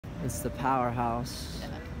It's the Powerhouse.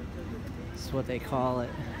 That's what they call it.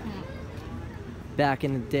 Back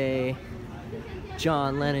in the day,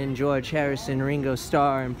 John Lennon, George Harrison, Ringo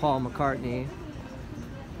Starr, and Paul McCartney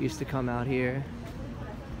used to come out here.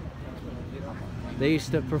 They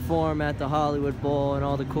used to perform at the Hollywood Bowl and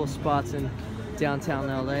all the cool spots in downtown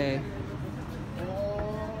LA.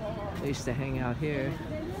 They used to hang out here.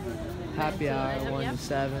 Happy hour, 1 to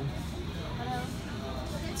 7.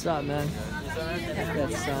 What's up, man?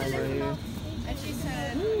 That sign right here. And she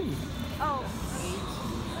said, oh.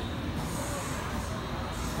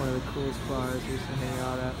 One of the coolest bars we used to hang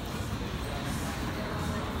out at.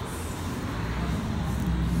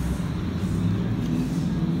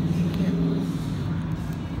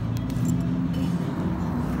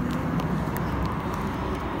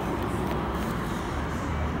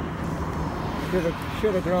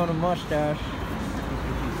 Should have grown a mustache.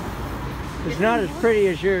 It's not as pretty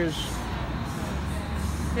as yours.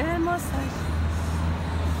 Yeah, mustache.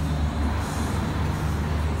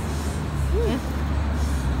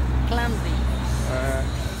 Clumsy. Alright.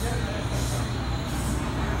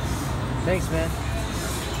 Thanks, man.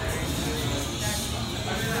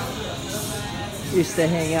 Used to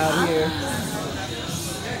hang out here.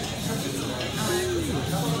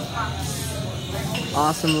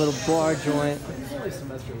 Awesome little bar joint.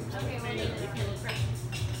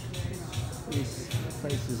 This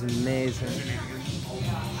place is amazing.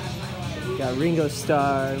 Got Ringo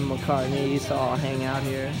Starr and McCartney used to all hang out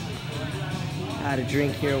here. Had a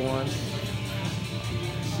drink here once.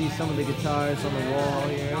 See some of the guitars on the wall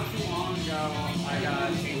here.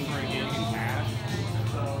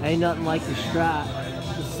 Ain't nothing like the Strat,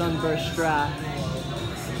 the Sunburst Strat.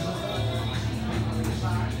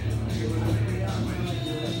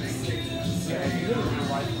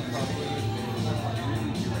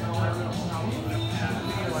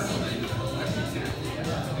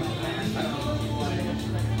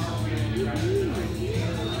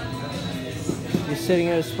 You're sitting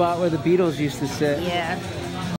at a spot where the Beatles used to sit. Yeah.